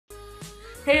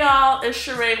Hey y'all, it's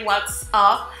Sheree, what's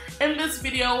up? In this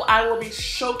video, I will be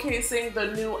showcasing the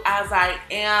new As I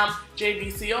Am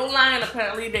JBCO line.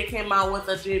 Apparently, they came out with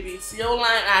a JBCO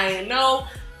line. I know.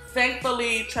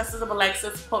 Thankfully, Tresses of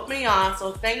Alexis put me on,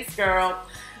 so thanks, girl.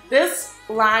 This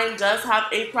line does have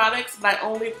 8 products, but I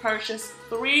only purchased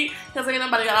 3 because ain't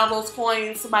nobody got all those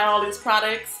coins to buy all these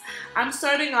products. I'm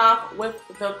starting off with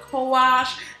the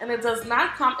co-wash, and it does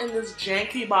not come in this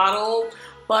janky bottle,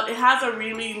 but it has a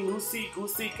really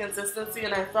loosey-goosey consistency,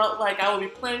 and I felt like I would be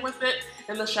playing with it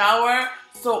in the shower,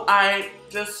 so I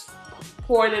just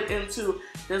poured it into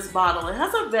this bottle. It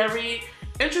has a very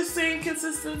interesting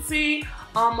consistency,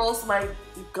 almost like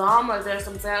gum, or there's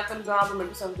some xanthan gum or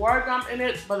maybe some guar gum in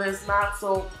it, but it's not,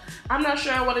 so I'm not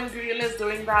sure what ingredient is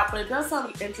doing that, but it does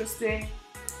have an interesting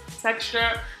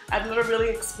texture. I've never really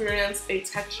experienced a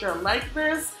texture like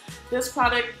this. This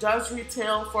product does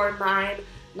retail for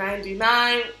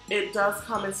 $9.99. It does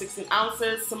come in 16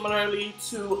 ounces, similarly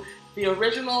to the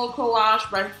original co-wash,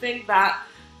 but I think that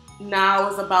now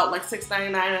is about like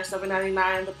 $6.99 or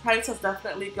 $7.99. The price has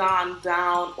definitely gone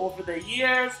down over the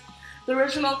years. The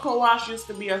original co-wash used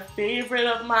to be a favorite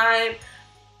of mine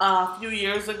a few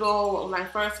years ago when I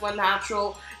first went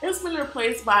natural. It's been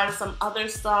replaced by some other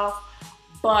stuff,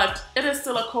 but it is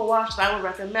still a co-wash that I would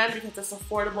recommend because it's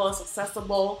affordable, it's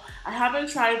accessible. I haven't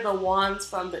tried the ones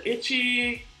from the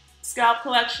Itchy Scalp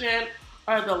collection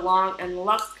or the Long and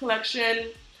Luxe collection.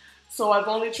 So I've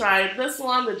only tried this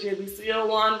one, the JBCO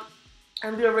one,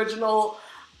 and the original.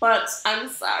 But I'm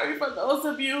sorry for those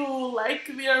of you who like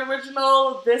the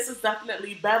original, this is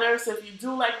definitely better. So if you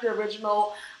do like the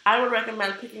original, I would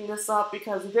recommend picking this up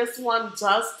because this one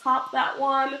does top that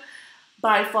one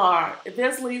by far.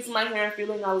 This leaves my hair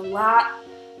feeling a lot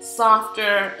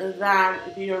softer than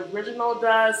the original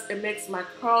does. It makes my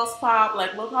curls pop.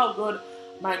 Like, look how good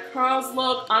my curls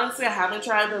look. Honestly, I haven't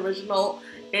tried the original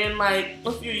in like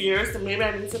a few years, so maybe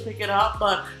I need to pick it up.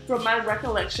 But from my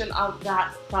recollection of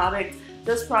that product,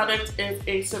 this product is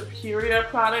a superior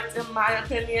product in my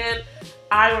opinion.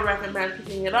 I would recommend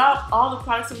picking it up. All the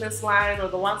products in this line, or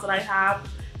the ones that I have,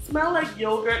 smell like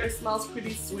yogurt. It smells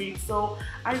pretty sweet, so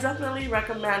I definitely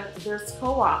recommend this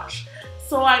co-wash.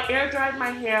 So I air dried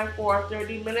my hair for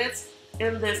 30 minutes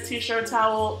in this t-shirt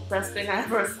towel. Best thing I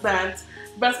ever spent.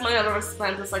 Best money I've ever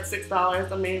spent. It's like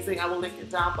 $6. Amazing. I will link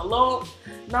it down below.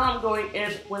 Now I'm going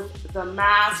in with the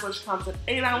mask, which comes in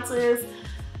 8 ounces.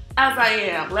 As I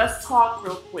Am. Let's talk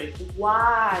real quick.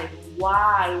 Why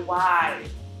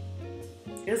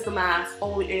is the mask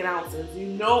only 8 ounces? You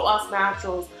know us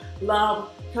naturals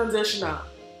love conditioner.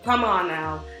 Come on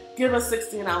now. Give us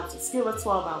 16 ounces. Give us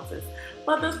 12 ounces.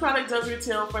 But this product does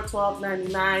retail for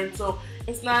 $12.99, so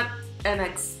it's not an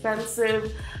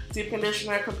expensive deep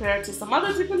conditioner compared to some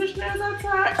other deep conditioners I've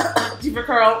tried. Deeper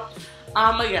curl.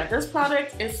 But yeah, this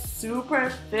product is super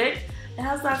thick. It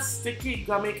has that sticky,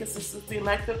 gummy consistency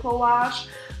like the co-wash.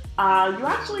 You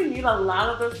actually need a lot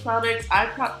of this product. I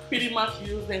pretty much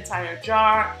use the entire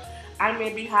jar. I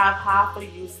maybe have half a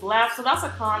use left, so that's a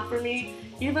con for me.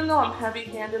 Even though I'm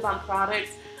heavy-handed on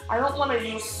products, I don't want to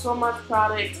use so much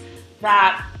product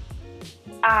that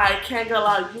I can't get a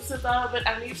lot of uses out of it.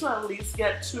 I need to at least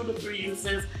get 2 to 3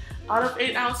 uses out of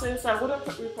 8 ounces, so I wouldn't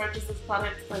repurchase this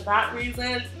product for that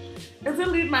reason. It did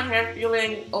leave my hair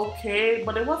feeling okay,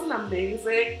 but it wasn't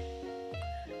amazing.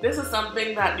 This is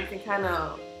something that you can kind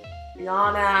of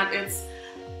yawn at. It's,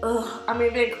 I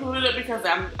mean, they included it because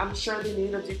I'm sure they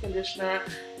need a deep conditioner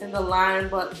in the line,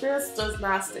 but this does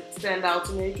not stand out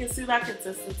to me. You can see that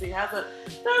consistency. It has a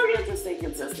very interesting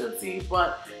consistency,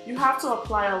 but you have to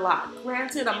apply a lot.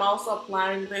 Granted, I'm also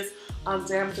applying this on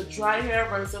damp to dry hair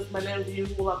versus many of you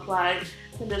who apply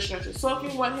conditioner to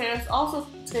soaking wet hair. So also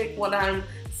take what I'm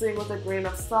saying with a grain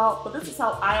of salt, but this is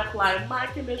how I apply my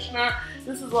conditioner.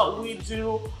 This is what we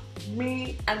do,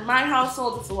 me and my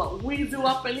household. This is what we do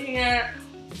up in here.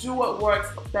 Do what works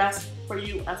best for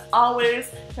you as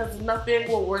always, because nothing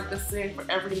will work the same for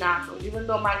every natural. Even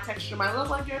though my texture might look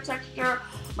like your texture,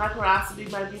 my porosity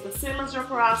might be the same as your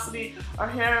porosity, our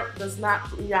hair does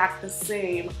not react the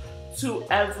same to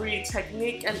every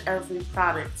technique and every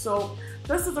product. So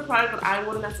this is a product that I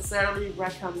wouldn't necessarily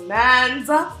recommend,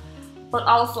 but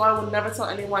also I would never tell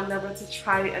anyone never to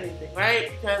try anything,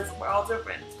 right? Because we're all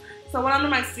different. So I went under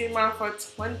my steamer for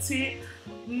 20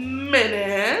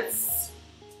 minutes.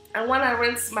 And when I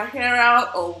rinse my hair out,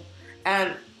 oh,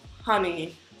 and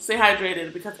honey, stay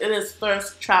hydrated because it is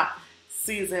thirst trap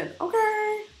season,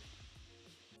 okay?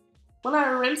 When I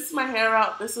rinsed my hair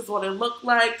out, this is what it looked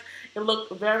like. It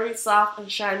looked very soft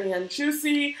and shiny and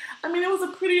juicy. I mean, it was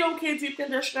a pretty okay deep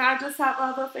conditioner. I just have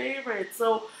other favorites.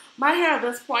 So my hair at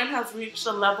this point has reached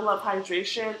a level of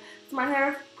hydration. So my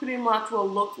hair pretty much will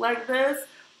look like this,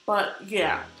 but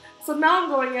yeah. So now I'm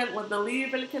going in with the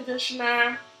leave-in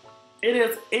conditioner. It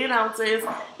is 8 ounces.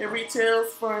 It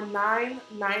retails for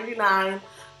 $9.99,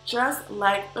 just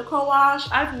like the co-wash.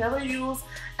 I've never used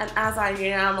an As I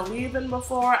Am leave-in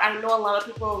before. I know a lot of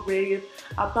people rave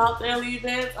about their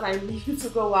leave-ins, and I need to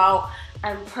go out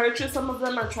and purchase some of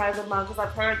them and try them out because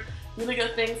I've heard really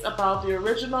good things about the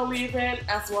original leave-in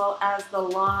as well as the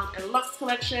Long and Luxe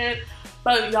collection.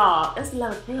 But y'all, it's a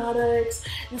lot of products.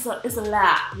 It's a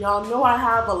lot. Y'all know I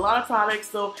have a lot of products,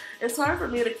 so it's hard for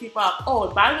me to keep up.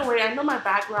 Oh, by the way, I know my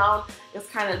background is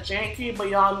kind of janky, but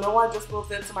y'all know I just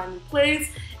moved into my new place.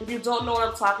 If you don't know what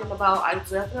I'm talking about, I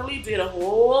definitely did a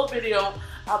whole video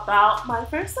about my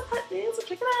first apartment, so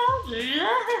check it out.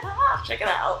 Yeah, check it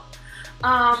out.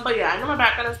 But yeah, I know my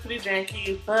background is pretty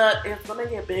janky, but it's gonna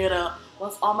get better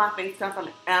once all my things come from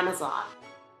Amazon.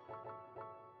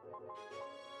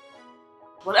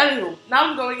 But anywho, now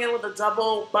I'm going in with a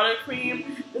double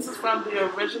buttercream. This is from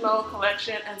the original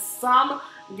collection, and some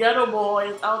ghetto boy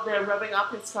is out there revving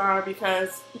up his car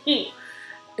because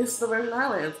it's the Virgin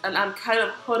Islands, and I'm kind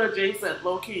of hood adjacent,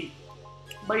 low key.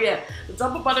 But yeah, the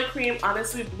double buttercream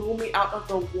honestly blew me out of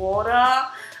the water.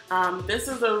 This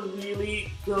is a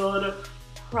really good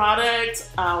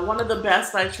product. One of the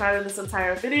best I tried in this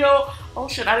entire video. Oh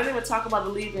shit, I didn't even talk about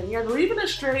the leave-in. Yeah, the leave-in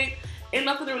is straight. Ain't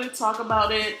nothing to really talk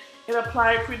about it. It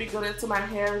applied pretty good into my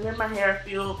hair. It made my hair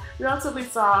feel relatively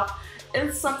soft.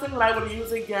 It's something that I would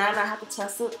use again. I have to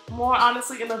test it more.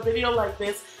 Honestly, in a video like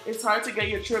this, it's hard to get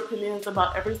your true opinions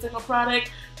about every single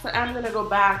product. So I'm going to go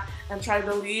back and try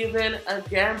the leave-in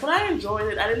again. But I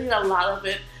enjoyed it. I didn't need a lot of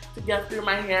it to get through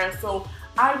my hair. So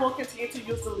I will continue to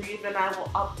use the leave-in. I will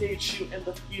update you in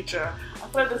the future. I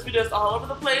feel like this video is all over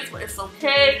the place, but it's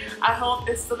okay. I hope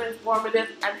it's still informative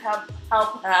and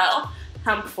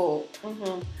helpful.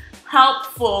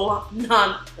 Helpful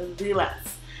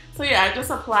nonetheless. So yeah, I just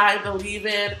applied the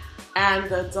leave-in and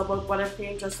the double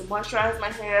buttercream just to moisturize my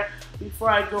hair before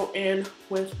I go in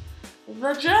with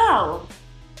the gel.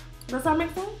 Does that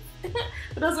make sense? If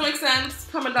it doesn't make sense,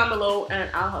 comment down below and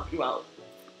I'll help you out.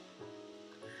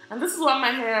 And this is what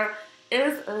my hair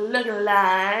is looking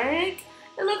like.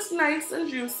 It looks nice and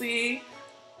juicy.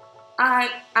 I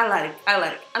like.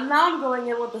 And now I'm going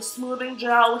in with the smoothing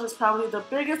gel, which is probably the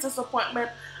biggest disappointment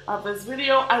of this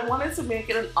video. I wanted to make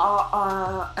it an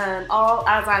all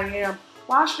As I Am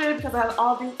wash day because I had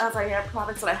all these As I Am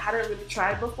products that I hadn't really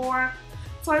tried before.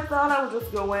 So I thought I would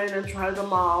just go in and try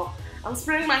them all. I'm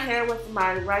spraying my hair with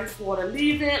my rice water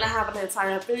leave-in. I have an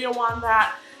entire video on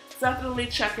that. Definitely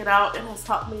check it out. It has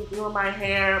helped me grow my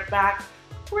hair back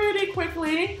pretty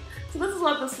quickly. So this is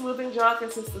what the smoothing gel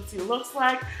consistency looks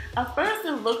like. At first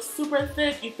it looks super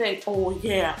thick. You think, oh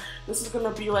yeah, this is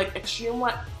gonna be like extreme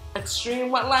wet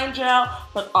line gel,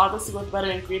 but obviously with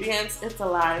better ingredients. It's a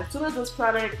lie. As soon as this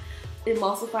product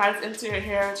emulsifies into your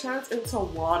hair, it turns into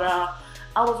water.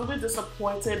 I was really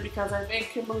disappointed because I think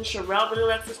Kimberly Sherrill really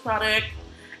likes this product,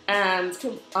 and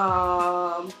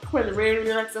Quinn Ray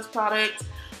really likes this product.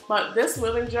 But this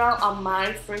smoothing gel on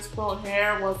my frizz-prone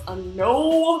hair was a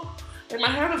no. And my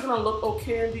hair was gonna look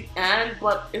okay in the end,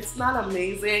 but it's not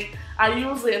amazing. I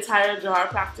used the entire jar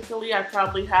practically. I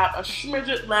probably have a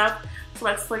smidget left to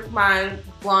like slick my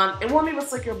blonde. It won't even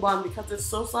slick your blonde because it's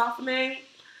so softening.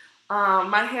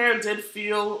 My hair did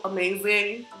feel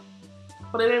amazing,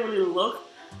 but it didn't really look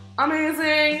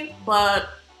amazing. But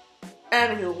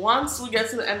anywho, once we get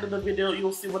to the end of the video,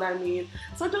 you'll see what I mean.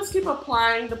 So just keep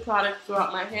applying the product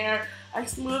throughout my hair. I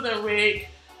smooth and rake.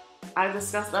 I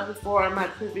discussed that before in my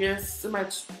two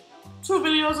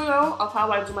videos ago of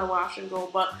how I do my wash and go,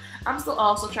 but I'm still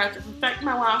also trying to perfect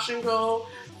my wash and go,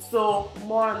 so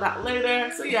more on that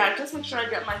later. So yeah, just make sure I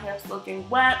get my hair soaking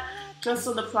wet, just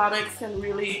so the products can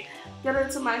really get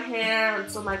into my hair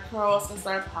and so my curls can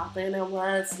start popping and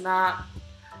where it's not.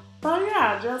 But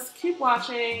yeah, just keep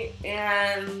watching,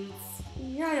 and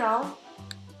yeah, y'all.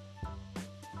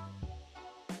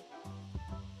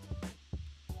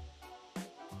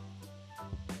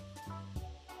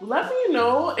 Let me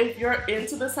know if you're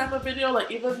into this type of video,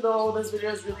 like even though this video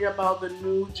is really about the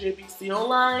new JBCO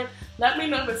line, let me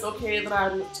know if it's okay that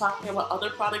I'm talking about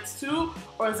other products too,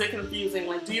 or is it confusing?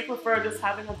 Like, do you prefer just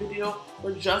having a video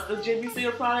with just the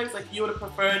JBCO products, like you would have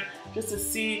preferred just to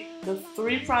see the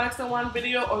 3 products in one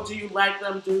video, or do you like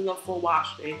them doing a full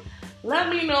wash day? Let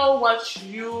me know what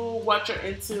you're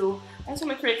into. I just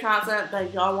want to create content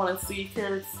that y'all want to see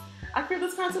because I create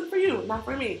this content for you, not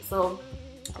for me. So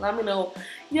let me know.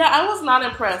 Yeah, I was not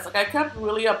impressed. Like, I kept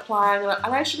really applying,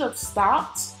 and I should have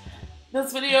stopped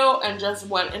this video and just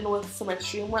went in with some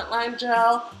extreme wetline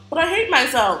gel, but I hate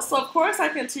myself. So of course I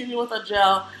continue with a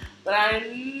gel that I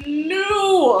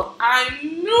knew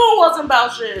wasn't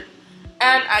about shit.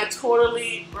 And I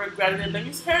totally regretted it.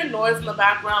 If you hear noise in the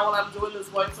background while I'm doing this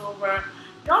voiceover,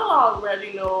 y'all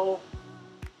already know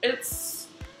it's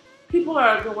people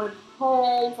are going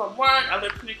home from work. I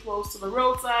live pretty close to the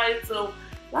roadside, so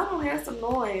y'all don't hear some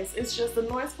noise. It's just the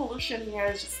noise pollution here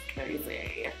is just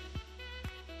crazy.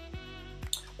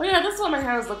 But yeah, this is what my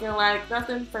hair is looking like.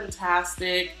 Nothing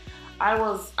fantastic. I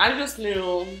just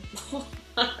knew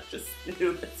I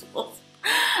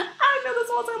knew this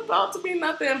wasn't about to be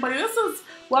nothing, but this is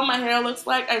what my hair looks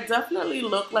like. I definitely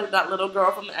look like that little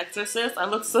girl from The Exorcist. I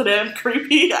look so damn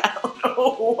creepy. I don't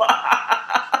know why.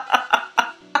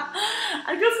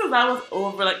 I guess because I was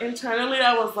over, like internally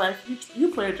I was like,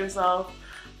 you played yourself.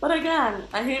 But again,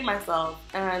 I hate myself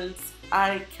and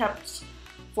I kept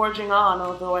forging on,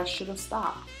 although I should have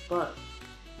stopped. But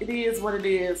it is what it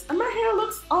is. And my hair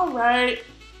looks alright.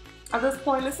 At this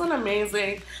point, it's not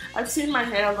amazing. I've seen my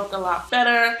hair look a lot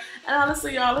better. And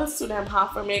honestly, y'all, it's too damn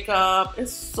hot for makeup.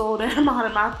 It's so damn hot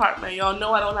in my apartment. Y'all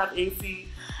know I don't have AC.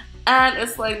 And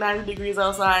it's like 90 degrees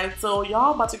outside. So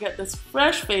y'all about to get this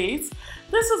fresh face.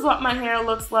 This is what my hair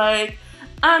looks like.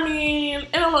 I mean,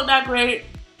 it don't look that great,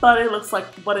 but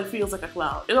it feels like a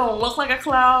cloud. It don't look like a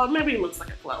cloud. Maybe it looks like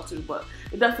a cloud too, but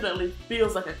it definitely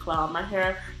feels like a cloud. My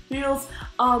hair feels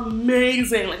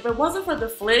amazing. Like if it wasn't for the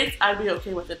flakes, I'd be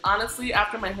okay with it. Honestly,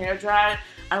 after my hair dried,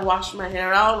 I washed my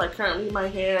hair out. Like currently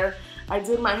I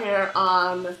did my hair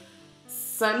on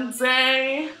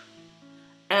Sunday,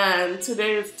 and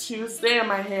today is Tuesday, and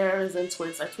my hair is in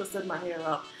twists. I twisted my hair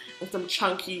up with some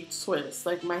chunky twists.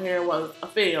 Like my hair was a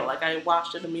fail. Like I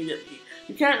washed it immediately.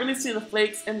 You can't really see the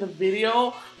flakes in the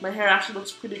video. My hair actually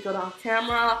looks pretty good on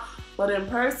camera, but in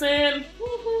person,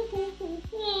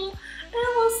 it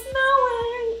was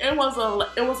snowing.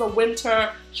 It was a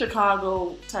winter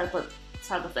Chicago type of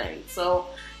thing. So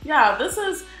yeah, these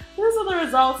are the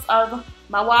results of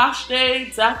my wash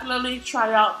day. Definitely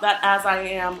try out that As I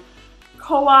Am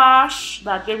co-wash,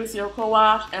 that JBCO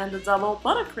co-wash, and the double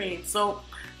buttercream. So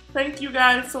thank you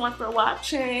guys so much for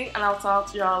watching, and I'll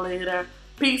talk to y'all later.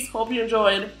 Peace. Hope you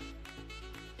enjoyed.